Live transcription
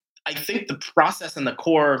I think the process and the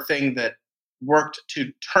core thing that worked to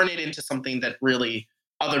turn it into something that really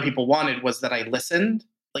other people wanted was that I listened.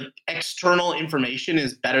 Like external information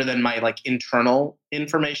is better than my like internal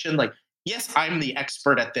information. Like, yes, I'm the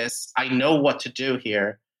expert at this. I know what to do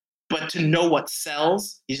here. But to know what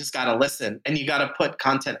sells, you just got to listen and you got to put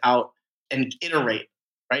content out and iterate,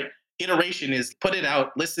 right? Iteration is put it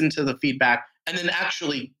out, listen to the feedback, and then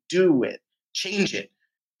actually do it, change it,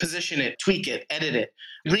 position it, tweak it, edit it,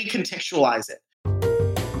 recontextualize it.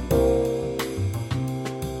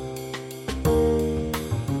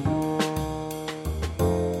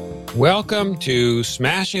 Welcome to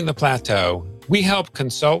Smashing the Plateau. We help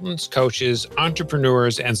consultants, coaches,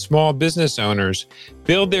 entrepreneurs, and small business owners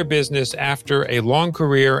build their business after a long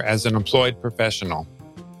career as an employed professional.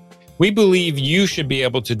 We believe you should be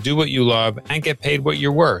able to do what you love and get paid what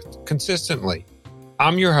you're worth consistently.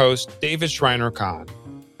 I'm your host, David Schreiner-Kahn.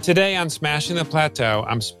 Today on Smashing the Plateau,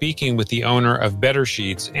 I'm speaking with the owner of Better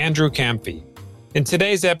Sheets, Andrew Camphy. In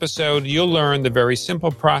today's episode, you'll learn the very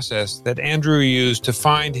simple process that Andrew used to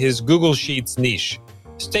find his Google Sheets niche.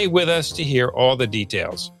 Stay with us to hear all the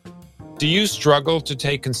details. Do you struggle to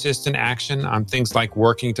take consistent action on things like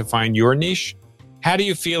working to find your niche? How do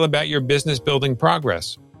you feel about your business building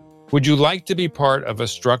progress? Would you like to be part of a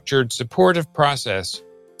structured, supportive process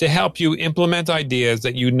to help you implement ideas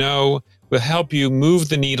that you know will help you move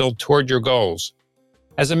the needle toward your goals?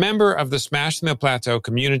 As a member of the Smashing the Plateau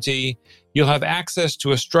community, you'll have access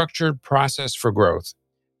to a structured process for growth.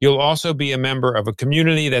 You'll also be a member of a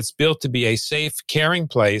community that's built to be a safe, caring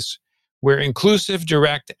place where inclusive,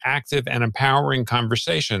 direct, active, and empowering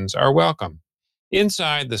conversations are welcome.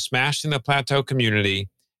 Inside the Smashing the Plateau community,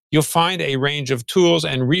 you'll find a range of tools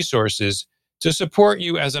and resources to support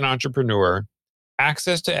you as an entrepreneur,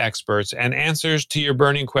 access to experts, and answers to your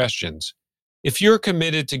burning questions. If you're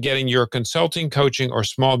committed to getting your consulting, coaching, or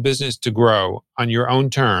small business to grow on your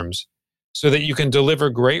own terms so that you can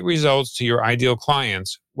deliver great results to your ideal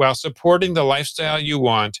clients while supporting the lifestyle you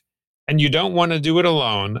want, and you don't want to do it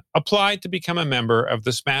alone, apply to become a member of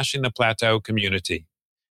the Smashing the Plateau community.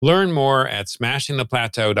 Learn more at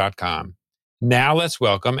smashingtheplateau.com. Now let's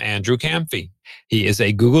welcome Andrew Camphy. He is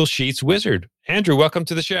a Google Sheets wizard. Andrew, welcome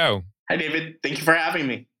to the show. Hi, David. Thank you for having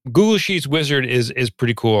me. Google Sheets wizard is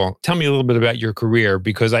pretty cool. Tell me a little bit about your career,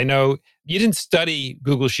 because I know you didn't study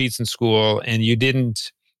Google Sheets in school and you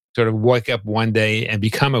didn't sort of wake up one day and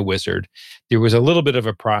become a wizard. There was a little bit of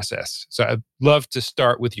a process. So I'd love to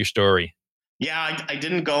start with your story. Yeah, I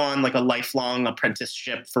didn't go on like a lifelong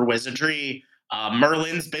apprenticeship for wizardry.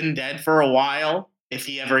 Merlin's been dead for a while, if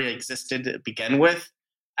he ever existed to begin with.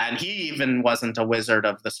 And he even wasn't a wizard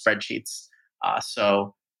of the spreadsheets.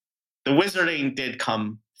 So the wizarding did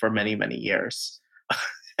come for many, many years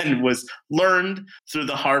and was learned through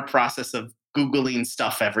the hard process of Googling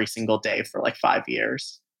stuff every single day for like 5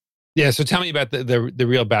 years. Yeah, so tell me about the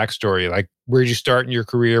real backstory. Like, where did you start in your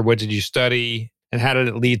career? What did you study? And how did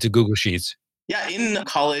it lead to Google Sheets? Yeah, in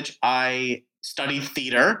college, I studied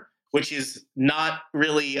theater, which is not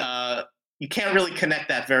really, you can't really connect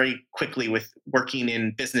that very quickly with working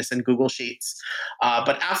in business and Google Sheets.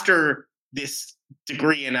 But after this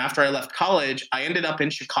degree and after I left college, I ended up in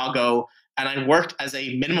Chicago and I worked as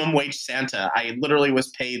a minimum wage Santa. I literally was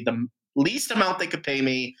paid the least amount they could pay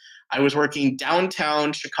me. I was working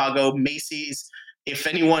downtown Chicago, Macy's. If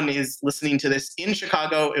anyone is listening to this in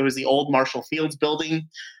Chicago, it was the old Marshall Fields building.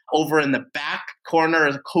 Over in the back corner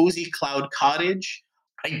is a cozy cloud cottage.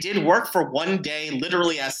 I did work for one day,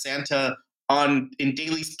 literally as Santa in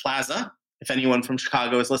Daly's Plaza. If anyone from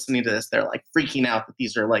Chicago is listening to this, they're like freaking out that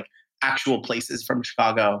these are like actual places from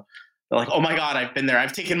Chicago. They're like, oh my God, I've been there.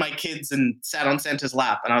 I've taken my kids and sat on Santa's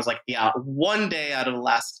lap. And I was like, yeah, one day out of the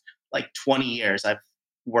last like 20 years, I've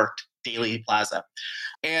worked Daly Plaza.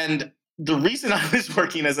 And the reason I was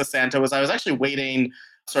working as a Santa was I was actually waiting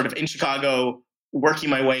sort of in Chicago, working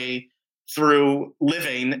my way through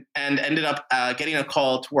living, and ended up getting a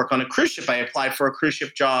call to work on a cruise ship. I applied for a cruise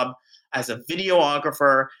ship job as a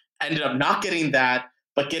videographer, ended up not getting that,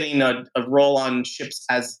 but getting a role on ships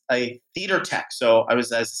as a theater tech. So I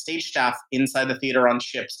was as a stage staff inside the theater on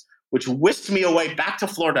ships, which whisked me away back to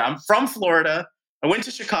Florida. I'm from Florida. I went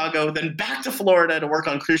to Chicago, then back to Florida to work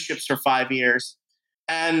on cruise ships for 5 years.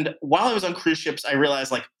 And while I was on cruise ships, I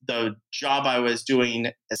realized like the job I was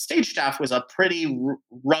doing as stage staff was a pretty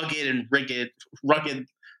rugged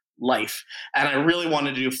life. And I really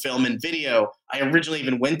wanted to do film and video. I originally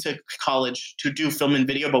even went to college to do film and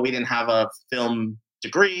video, but we didn't have a film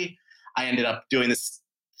degree. I ended up doing this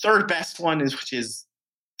third best one, which is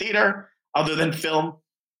theater, other than film.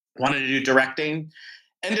 Wanted to do directing.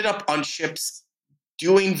 Ended up on ships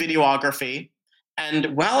doing videography.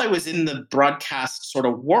 And while I was in the broadcast sort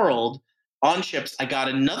of world on ships, I got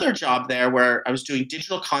another job there where I was doing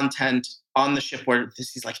digital content on the ship where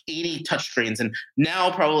there's these like 80 touchscreens. And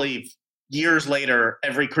now, probably years later,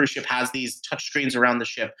 every cruise ship has these touchscreens around the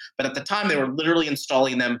ship. But at the time, they were literally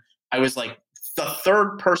installing them. I was like the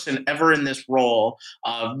third person ever in this role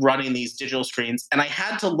running these digital screens. And I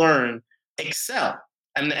had to learn Excel.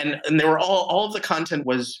 And they were all of the content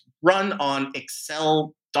was run on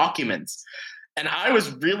Excel documents. And I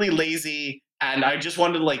was really lazy and I just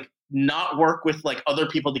wanted to like not work with like other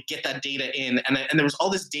people to get that data in. And there was all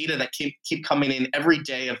this data that keep coming in every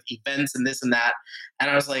day of events and this and that. And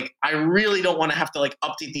I was like, I really don't want to have to like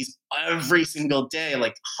update these every single day,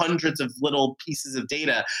 like hundreds of little pieces of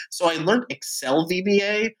data. So I learned Excel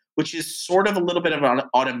VBA, which is sort of a little bit of an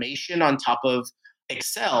automation on top of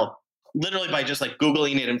Excel, literally by just like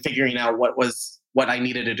Googling it and figuring out what I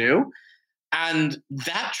needed to do. And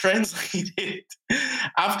that translated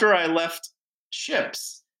after I left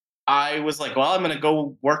ships. I was like, well, I'm going to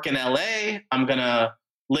go work in LA. I'm going to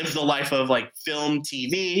live the life of like film,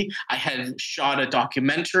 TV. I had shot a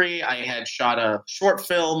documentary. I had shot a short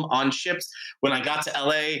film on ships. When I got to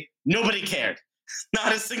LA, nobody cared.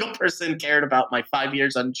 Not a single person cared about my 5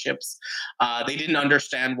 years on ships. They didn't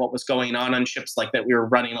understand what was going on ships, like that we were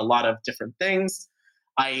running a lot of different things.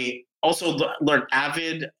 I also learned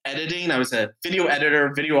Avid editing. I was a video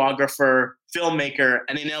editor, videographer, filmmaker.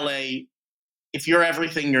 And in LA, if you're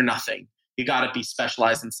everything, you're nothing. You got to be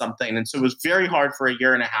specialized in something. And so it was very hard for a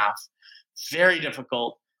year and a half, very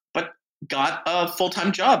difficult, but got a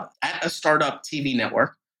full-time job at a startup TV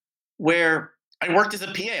network where I worked as a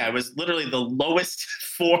PA. I was literally the lowest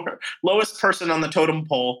person on the totem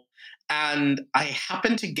pole. And I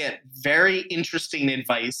happened to get very interesting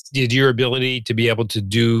advice. Did your ability to be able to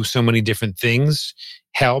do so many different things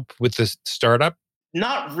help with the startup?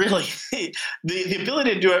 Not really. The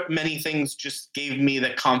ability to do many things just gave me the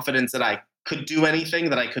confidence that I could do anything,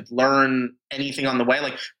 that I could learn anything on the way.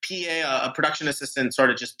 Like PA, a production assistant, sort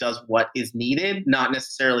of just does what is needed, not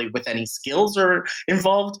necessarily with any skills or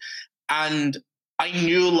involved. And I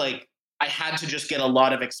knew like I had to just get a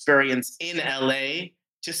lot of experience in LA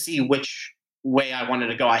to see which way I wanted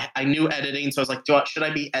to go. I knew editing, so I was like, should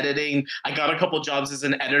I be editing? I got a couple jobs as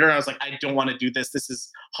an editor. I was like, I don't want to do this. This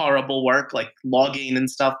is horrible work, like logging and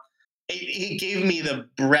stuff. It gave me the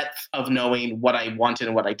breadth of knowing what I wanted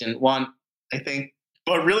and what I didn't want, I think.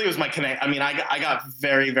 But really, it was my connect. I mean, I got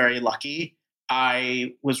very, very lucky.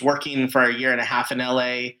 I was working for a year and a half in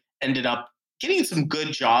LA, ended up getting some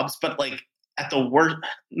good jobs, but like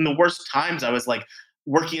in the worst times, I was like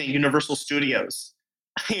working at Universal Studios.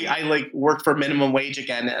 I like worked for minimum wage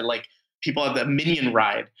again, and like people at the Minion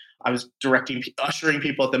ride. I was ushering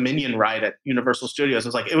people at the Minion ride at Universal Studios.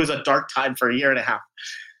 It was a dark time for a year and a half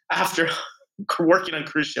after working on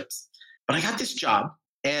cruise ships. But I got this job,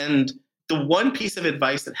 and the one piece of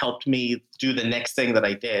advice that helped me do the next thing that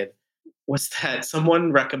I did was that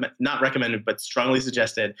someone not recommended, but strongly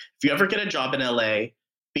suggested, if you ever get a job in LA,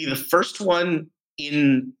 be the first one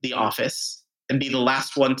in the office and be the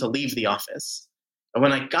last one to leave the office. And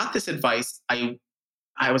when I got this advice,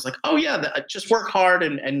 I was like, oh yeah, just work hard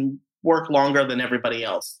and work longer than everybody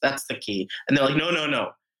else. That's the key. And they're like,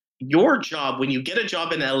 no. Your job, when you get a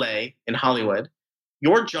job in LA, in Hollywood,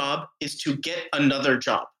 your job is to get another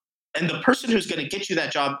job. And the person who's going to get you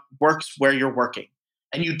that job works where you're working.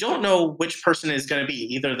 And you don't know which person is going to be,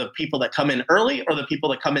 either the people that come in early or the people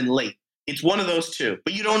that come in late. It's one of those two,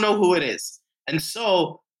 but you don't know who it is. And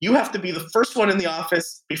so you have to be the first one in the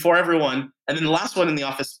office before everyone, and then the last one in the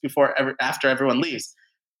office after everyone leaves.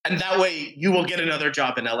 And that way you will get another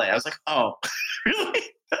job in LA. I was like, oh, really?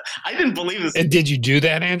 I didn't believe this. And did you do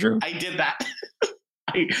that, Andrew? I did that.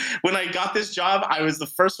 When I got this job, I was the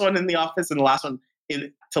first one in the office and the last one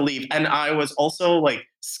to leave. And I was also like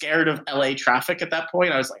scared of LA traffic at that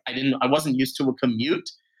point. I was like, I wasn't used to a commute.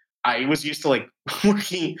 I was used to like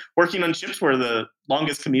working on ships where the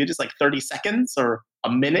longest commute is like 30 seconds or a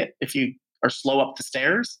minute if you are slow up the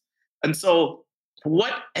stairs. And so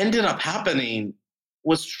what ended up happening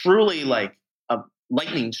was truly like a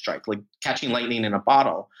lightning strike, like catching lightning in a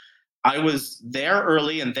bottle. I was there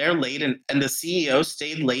early and there late, and the CEO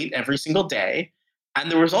stayed late every single day. And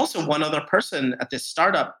there was also one other person at this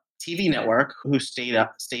startup TV network who stayed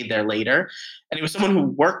there later. And it was someone who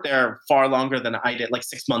worked there far longer than I did, like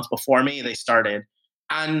 6 months before me, they started.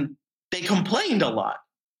 And they complained a lot.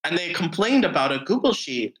 And they complained about a Google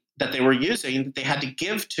Sheet that they were using that they had to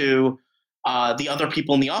give to the other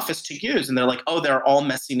people in the office to use. And they're like, oh, they're all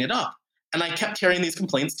messing it up. And I kept hearing these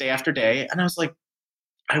complaints day after day. And I was like,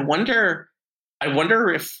 I wonder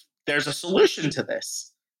if there's a solution to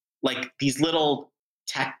this. like these little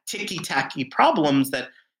ticky-tacky problems that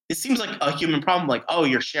it seems like a human problem. Like, oh,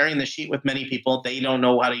 you're sharing the sheet with many people. They don't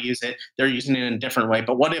know how to use it. They're using it in a different way.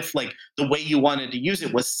 But what if like the way you wanted to use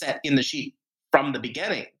it was set in the sheet from the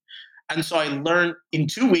beginning? And so I learned in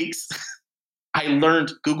 2 weeks, I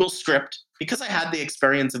learned Google Script because I had the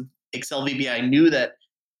experience of Excel VBA. I knew that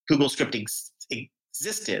Google Script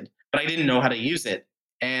existed, but I didn't know how to use it.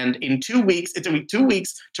 And in 2 weeks, it took me 2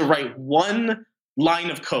 weeks to write one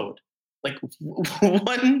line of code, like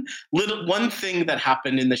one thing that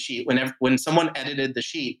happened in the sheet. When someone edited the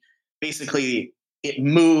sheet, basically it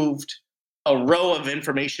moved a row of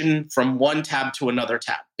information from one tab to another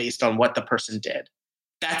tab based on what the person did.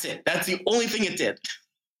 That's it. That's the only thing it did.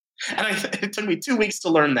 And it took me 2 weeks to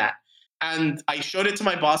learn that. And I showed it to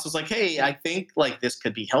my boss. I was like, hey, I think like this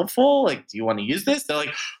could be helpful. Like, do you want to use this? They're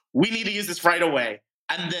like, we need to use this right away.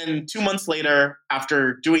 And then 2 months later,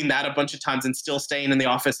 after doing that a bunch of times and still staying in the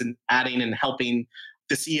office and adding and helping,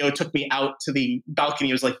 the CEO took me out to the balcony.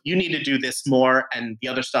 He was like, you need to do this more, and the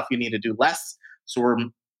other stuff you need to do less. So we're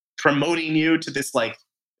promoting you to this like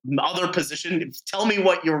other position. Tell me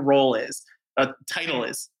what your role is, title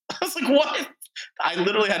is. I was like, what? I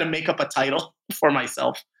literally had to make up a title for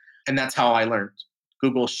myself. And that's how I learned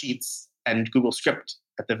Google Sheets and Google Script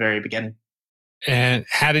at the very beginning. And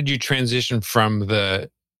how did you transition from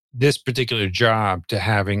this particular job to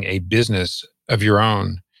having a business of your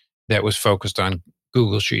own that was focused on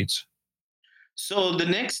Google Sheets? So the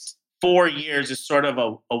next 4 years is sort of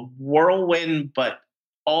a whirlwind, but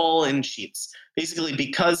all in Sheets. Basically,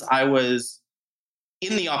 because I was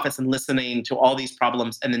in the office and listening to all these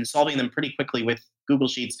problems and then solving them pretty quickly with Google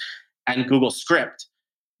Sheets and Google Script,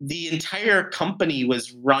 the entire company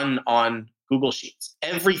was run on Google Sheets.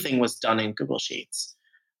 Everything was done in Google Sheets,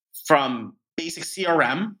 from basic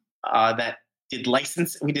CRM that did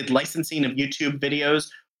we did licensing of YouTube videos.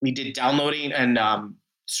 We did downloading and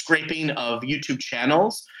scraping of YouTube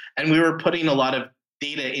channels, and we were putting a lot of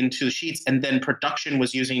data into Sheets. And then production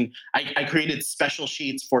was using. I created special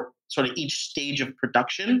sheets for sort of each stage of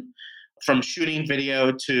production, from shooting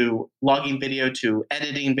video to logging video to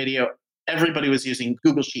editing video. Everybody was using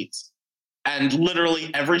Google Sheets. And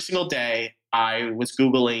literally every single day, I was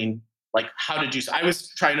Googling like how to do. I was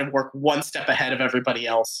trying to work one step ahead of everybody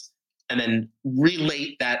else and then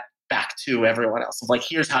relate that back to everyone else. Of like,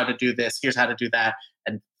 here's how to do this, here's how to do that,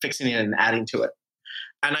 and fixing it and adding to it.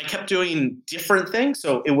 And I kept doing different things.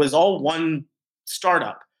 So it was all one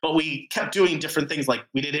startup, but we kept doing different things. Like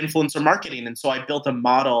we did influencer marketing. And so I built a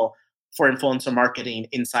model for influencer marketing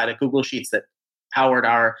inside of Google Sheets that powered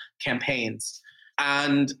our campaigns.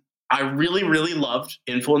 And I really, really loved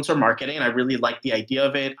influencer marketing. I really liked the idea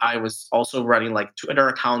of it. I was also running like Twitter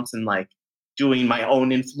accounts and like doing my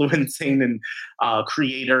own influencing and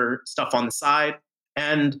creator stuff on the side,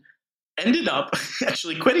 and ended up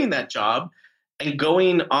actually quitting that job and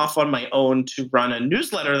going off on my own to run a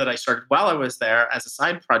newsletter that I started while I was there as a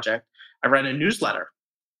side project. I ran a newsletter,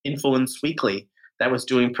 Influence Weekly, that was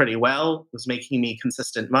doing pretty well, was making me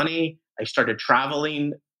consistent money. I started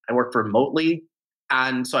traveling. I worked remotely.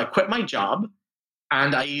 And so I quit my job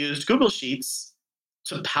and I used Google Sheets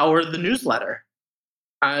to power the newsletter,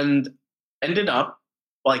 and ended up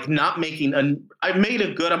like not making I made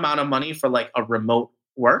a good amount of money for like a remote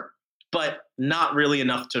work, but not really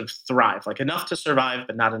enough to thrive, like enough to survive,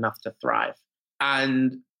 but not enough to thrive.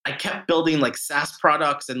 And I kept building like SaaS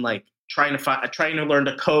products and like trying to learn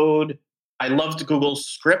to code. I loved Google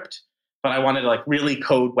Script, but I wanted to like really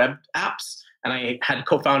code web apps. And I had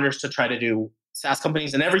co-founders to try to do SaaS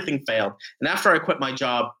companies, and everything failed. And after I quit my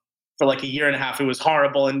job for like a year and a half, it was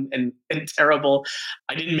horrible and terrible.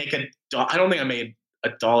 I didn't make I don't think I made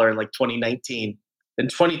 $1 in like 2019. Then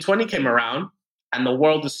 2020 came around and the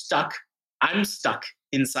world was stuck. I'm stuck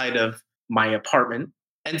inside of my apartment.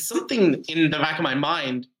 And something in the back of my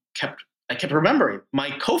mind I kept remembering.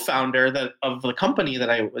 My co-founder of the company that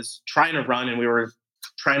I was trying to run, and we were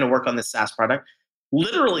trying to work on this SaaS product,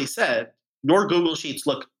 literally said, your Google Sheets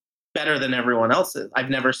look better than everyone else's. I've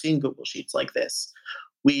never seen Google Sheets like this.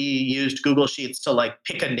 We used Google Sheets to like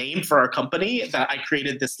pick a name for our company. That I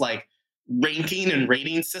created this like ranking and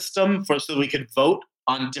rating system so we could vote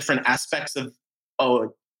on different aspects of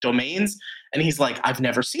domains. And he's like, I've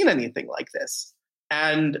never seen anything like this.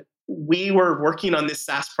 And we were working on this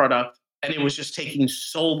SaaS product, and it was just taking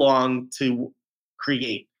so long to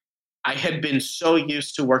create. I had been so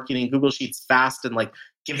used to working in Google Sheets fast and like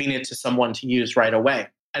giving it to someone to use right away.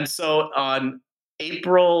 And so on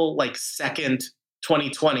April 2nd,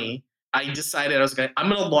 2020, I decided I'm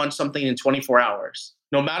going to launch something in 24 hours.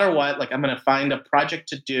 No matter what, like I'm going to find a project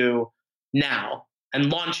to do now.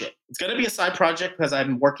 and launch it. It's going to be a side project because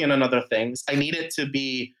I'm working on other things. I need it to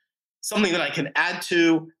be something that I can add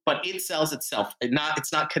to, but it sells itself.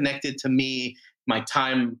 It's not connected to me, my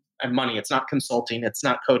time and money. It's not consulting. It's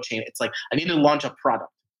not coaching. It's like I need to launch a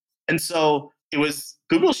product. And so it was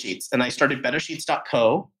Google Sheets, and I started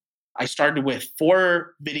bettersheets.co. I started with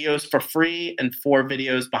 4 videos for free and 4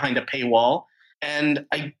 videos behind a paywall. And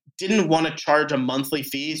I didn't want to charge a monthly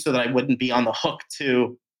fee so that I wouldn't be on the hook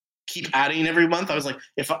to keep adding every month. I was like,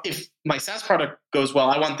 if my SaaS product goes well,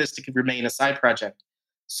 I want this to remain a side project.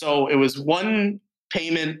 So it was one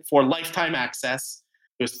payment for lifetime access.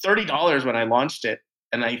 It was $30 when I launched it.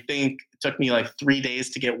 And I think it took me like 3 days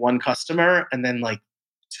to get one customer and then like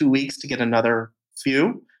 2 weeks to get another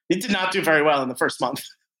few. It did not do very well in the first month.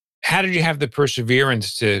 How did you have the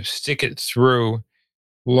perseverance to stick it through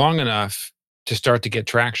long enough to start to get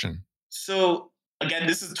traction? So again,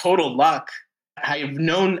 this is total luck. I've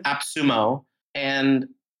known AppSumo, and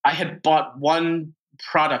I had bought one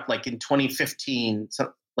product like in 2015,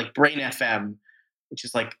 so like Brain FM, which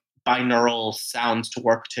is like binaural sounds to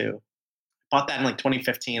work to. Bought that in like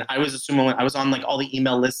 2015. I was on like all the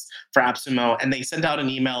email lists for AppSumo, and they sent out an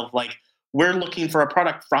email of like, we're looking for a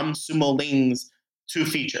product from Sumolings to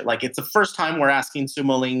feature. Like, it's the first time we're asking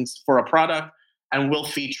Sumolings for a product, and we'll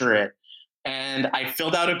feature it. And I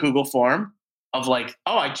filled out a Google form of like,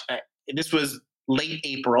 this was late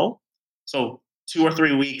April. So 3 or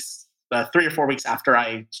 4 weeks after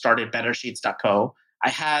I started bettersheets.co, I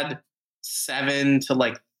had 7 to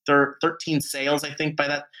like 13 sales, I think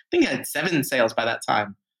I had 7 sales by that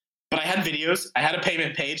time. But I had videos, I had a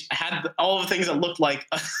payment page, I had all the things that looked like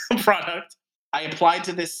a product. I applied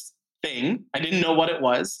to this thing. I didn't know what it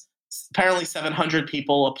was. Apparently 700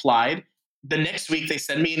 people applied. The next week they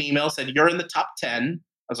sent me an email, said, you're in the top 10.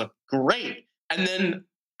 I was like, great. And then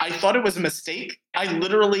I thought it was a mistake. I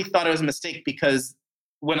literally thought it was a mistake because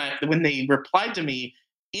when they replied to me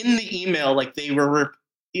in the email, like they were,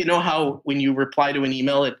 you know how when you reply to an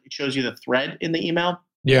email, it shows you the thread in the email?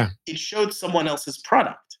 Yeah. It showed someone else's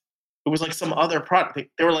product. It was like some other product.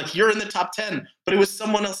 They were like, you're in the top 10, but it was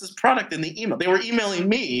someone else's product in the email. They were emailing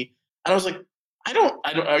me. And I was like, I don't,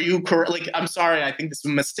 are you correct? Like, I'm sorry. I think this is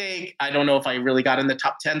a mistake. I don't know if I really got in the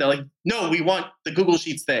top 10. They're like, no, we want the Google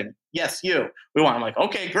Sheets thing. Yes, we want. I'm like,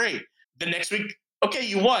 okay, great. The next week, okay,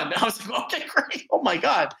 you won. I was like, okay, great. Oh my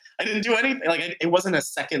God. I didn't do anything. Like, it wasn't a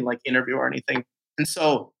second like interview or anything. And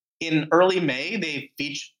so in early May, they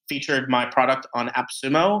featured my product on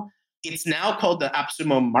AppSumo. It's now called the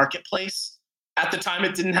AppSumo Marketplace. At the time,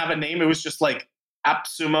 it didn't have a name. It was just like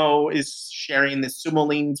AppSumo is sharing this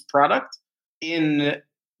Sumolings product. In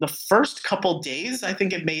the first couple days, I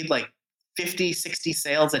think it made like 50, 60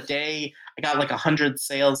 sales a day. I got like 100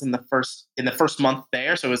 sales in the first month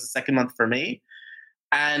there. So it was the second month for me.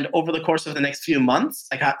 And over the course of the next few months,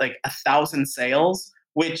 I got like 1,000 sales,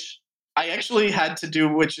 which I actually had to do,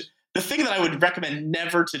 the thing that I would recommend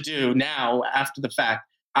never to do now after the fact,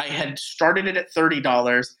 I had started it at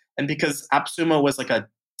 $30. And because AppSumo was like a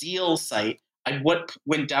deal site, I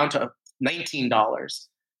went down to $19.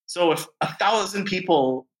 So if 1,000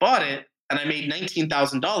 people bought it and I made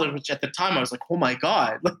 $19,000, which at the time I was like, oh my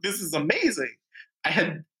God, like this is amazing. I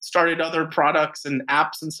had started other products and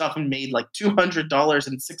apps and stuff and made like $200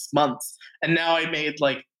 in 6 months. And now I made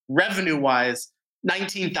like revenue wise,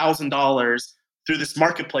 $19,000 through this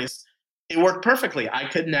marketplace. It worked perfectly. I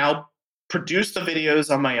could now produce the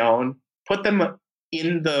videos on my own, put them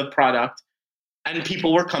in the product, and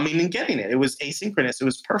people were coming and getting it. It was asynchronous. It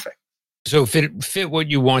was perfect. So fit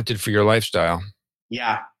what you wanted for your lifestyle.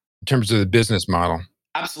 Yeah. In terms of the business model.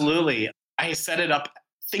 Absolutely. I set it up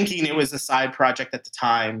thinking it was a side project at the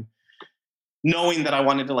time, knowing that I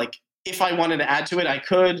wanted to if I wanted to add to it, I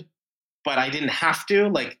could, but I didn't have to.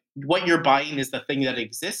 Like what you're buying is the thing that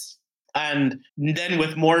exists. And then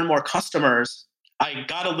with more and more customers, I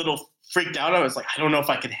got a little freaked out. I was like, I don't know if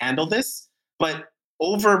I could handle this. But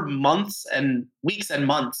over months and weeks and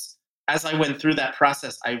months, as I went through that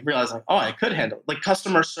process, I realized I could handle it. Like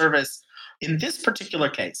customer service in this particular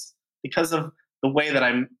case, because of the way that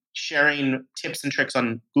I'm sharing tips and tricks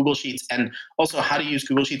on Google Sheets and also how to use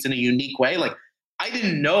Google Sheets in a unique way. Like I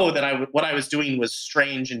didn't know that what I was doing was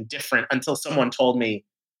strange and different until someone told me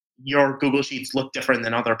your Google Sheets look different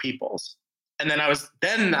than other people's. And then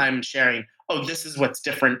I'm sharing, this is what's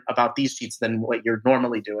different about these sheets than what you're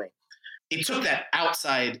normally doing. It took that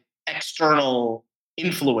outside external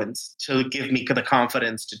influence to give me the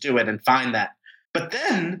confidence to do it and find that. But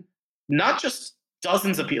then not just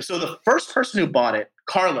dozens of people. So the first person who bought it,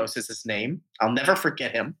 Carlos is his name. I'll never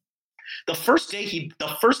forget him. The first day he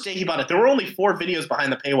bought it, there were only 4 videos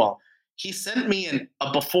behind the paywall. he sent me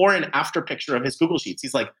a before and after picture of his Google Sheets.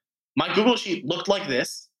 He's like, my Google Sheet looked like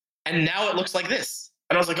this, and now it looks like this.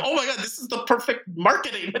 And I was like, oh my God, this is the perfect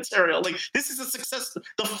marketing material. Like, this is a success.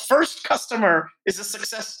 The first customer is a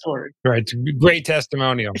success story. Right. It's a great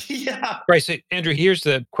testimonial. Yeah. Right. So, Andrew, here's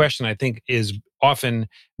the question I think is often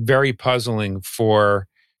very puzzling for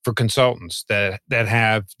consultants that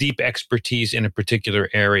have deep expertise in a particular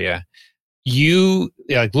area. You,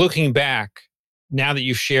 like, looking back, now that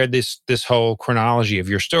you've shared this whole chronology of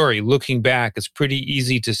your story, looking back, it's pretty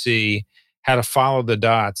easy to see how to follow the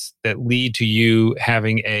dots that lead to you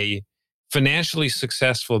having a financially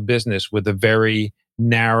successful business with a very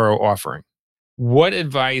narrow offering. What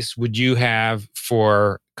advice would you have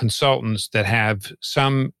for consultants that have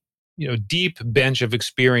some, deep bench of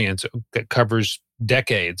experience that covers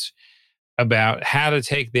decades about how to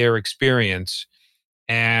take their experience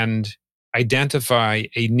and identify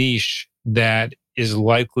a niche that is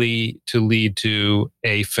likely to lead to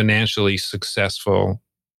a financially successful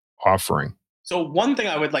offering? So one thing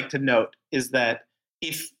I would like to note is that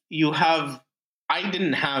I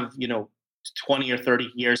didn't have, 20 or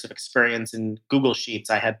 30 years of experience in Google Sheets.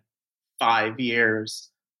 I had 5 years.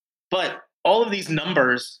 But all of these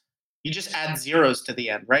numbers, you just add zeros to the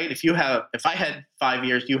end, right? If I had 5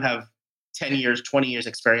 years, you have 10 years, 20 years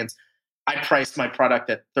experience. I priced my product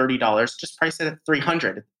at $30, just price it at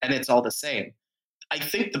 $300, and it's all the same. I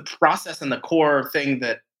think the process and the core thing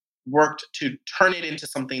that worked to turn it into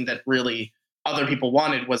something that really other people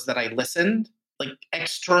wanted was that I listened. Like,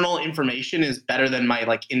 external information is better than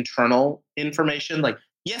my internal information. Like,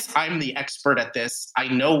 yes, I'm the expert at this. I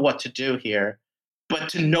know what to do here. But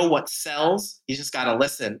to know what sells, you just got to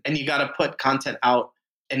listen, and you got to put content out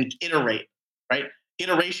and iterate, right?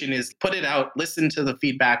 Iteration is put it out, listen to the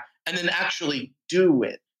feedback, and then actually do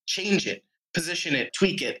it, change it, position it,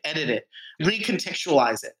 tweak it, edit it,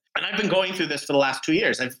 recontextualize it. And I've been going through this for the last 2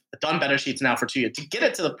 years. I've done Better Sheets now for 2 years. To get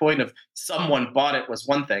it to the point of someone bought it was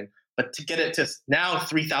one thing, but to get it to now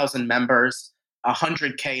 3,000 members,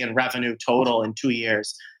 100K in revenue total in 2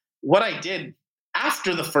 years. What I did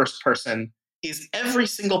after the first person is every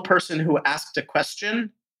single person who asked a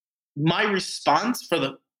question, my response for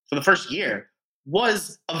the first year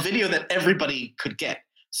was a video that everybody could get.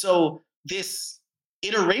 So this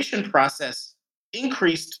iteration process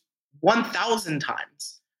increased 1,000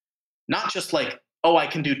 times. Not just I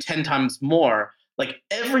can do 10 times more. Like,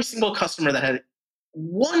 every single customer that had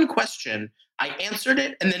one question, I answered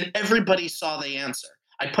it, and then everybody saw the answer.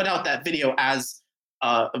 I put out that video as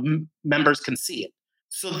members can see it.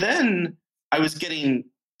 So then I was getting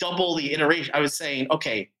double the iteration. I was saying,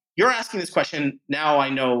 okay, you're asking this question. Now I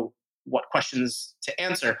know what questions to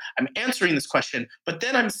answer. I'm answering this question, but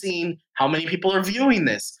then I'm seeing how many people are viewing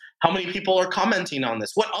this, how many people are commenting on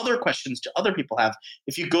this, what other questions do other people have.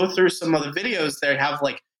 If you go through some of the videos, they have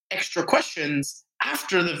extra questions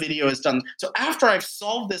after the video is done. So after I've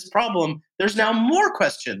solved this problem, there's now more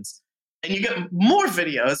questions, and you get more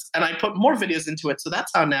videos, and I put more videos into it. So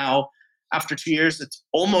that's how now, after 2 years, it's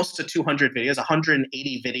almost to 200 videos,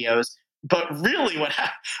 180 videos. But really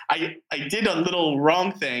I did a little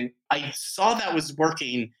wrong thing. I saw that was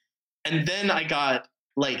working, and then I got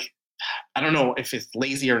I don't know if it's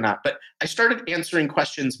lazy or not, but I started answering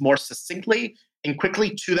questions more succinctly and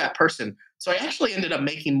quickly to that person. So I actually ended up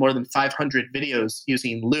making more than 500 videos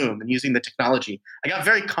using Loom and using the technology. I got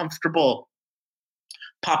very comfortable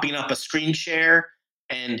popping up a screen share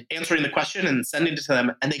and answering the question and sending it to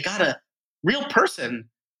them, and they got a real person.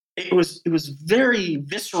 It was very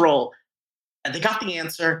visceral, and they got the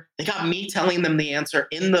answer. They got me telling them the answer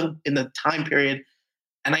in the time period,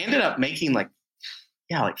 and I ended up making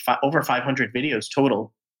over 500 videos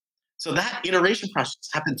total. So that iteration process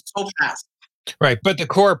happened so fast. Right, but the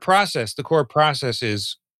core process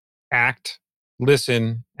is act,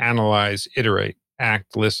 listen, analyze, iterate.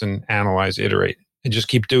 Act, listen, analyze, iterate, and just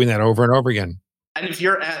keep doing that over and over again. And if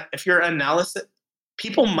you're analysis,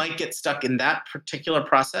 people might get stuck in that particular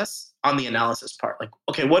process on the analysis part. Like,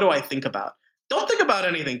 okay, what do I think about? Don't think about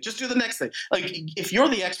anything. Just do the next thing. Like, if you're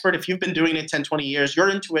the expert, if you've been doing it 10, 20 years, your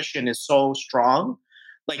intuition is so strong.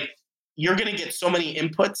 Like, you're going to get so many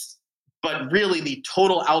inputs, but really the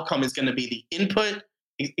total outcome is going to be the input,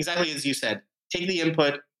 exactly as you said. Take the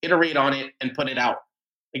input, iterate on it, and put it out.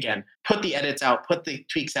 Again, put the edits out, put the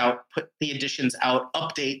tweaks out, put the additions out,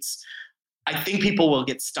 updates. I think people will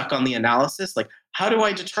get stuck on the analysis. Like, how do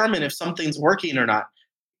I determine if something's working or not?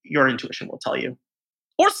 Your intuition will tell you.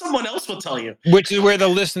 Or someone else will tell you. Which is where the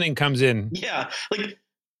listening comes in. Yeah. Like,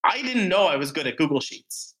 I didn't know I was good at Google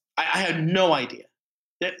Sheets. I had no idea.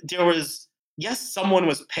 There was, yes, someone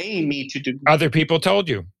was paying me to do. Other people told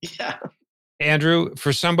you. Yeah. Andrew,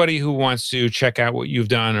 for somebody who wants to check out what you've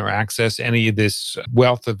done or access any of this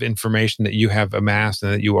wealth of information that you have amassed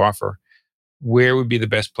and that you offer, where would be the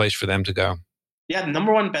best place for them to go? Yeah, the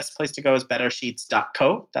number one best place to go is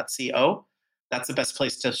bettersheets.co. That's the best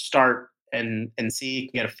place to start and see. You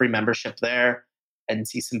can get a free membership there and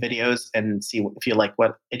see some videos and see if you like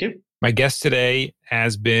what I do. My guest today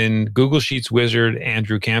has been Google Sheets wizard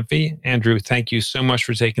Andrew Camphy. Andrew, thank you so much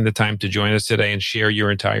for taking the time to join us today and share your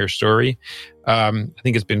entire story. I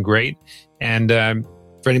think it's been great. And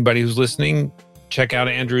for anybody who's listening, check out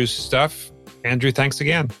Andrew's stuff. Andrew, thanks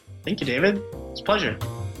again. Thank you, David. It's a pleasure.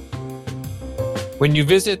 When you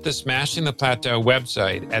visit the Smashing the Plateau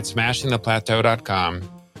website at smashingtheplateau.com,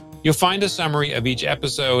 you'll find a summary of each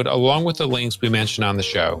episode along with the links we mentioned on the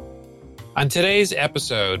show. On today's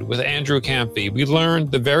episode with Andrew Camphy, we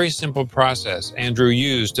learned the very simple process Andrew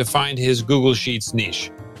used to find his Google Sheets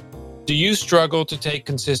niche. Do you struggle to take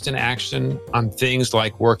consistent action on things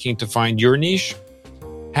like working to find your niche?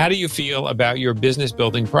 How do you feel about your business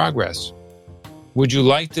building progress? Would you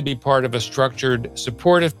like to be part of a structured,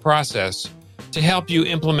 supportive process to help you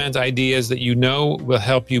implement ideas that you know will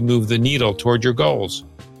help you move the needle toward your goals?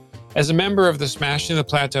 As a member of the Smashing the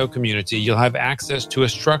Plateau community, you'll have access to a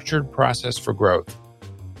structured process for growth.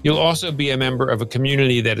 You'll also be a member of a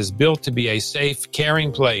community that is built to be a safe,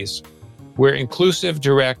 caring place where inclusive,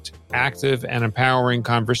 direct, active, and empowering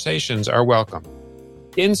conversations are welcome.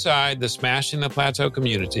 Inside the Smashing the Plateau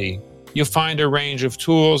community, you'll find a range of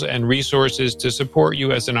tools and resources to support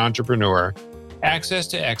you as an entrepreneur, access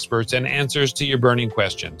to experts, and answers to your burning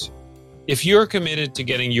questions. If you're committed to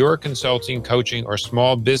getting your consulting, coaching, or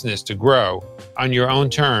small business to grow on your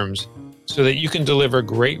own terms so that you can deliver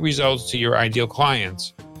great results to your ideal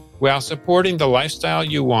clients while supporting the lifestyle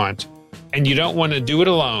you want, and you don't want to do it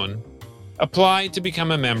alone, apply to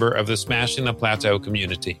become a member of the Smashing the Plateau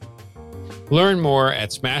community. Learn more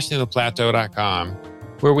at smashingtheplateau.com,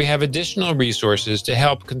 where we have additional resources to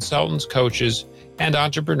help consultants, coaches, and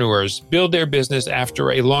entrepreneurs build their business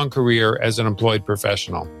after a long career as an employed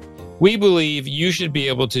professional. We believe you should be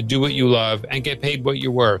able to do what you love and get paid what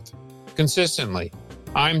you're worth consistently.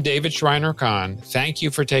 I'm David Schreiner-Kahn. Thank you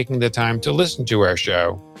for taking the time to listen to our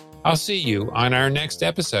show. I'll see you on our next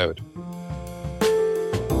episode.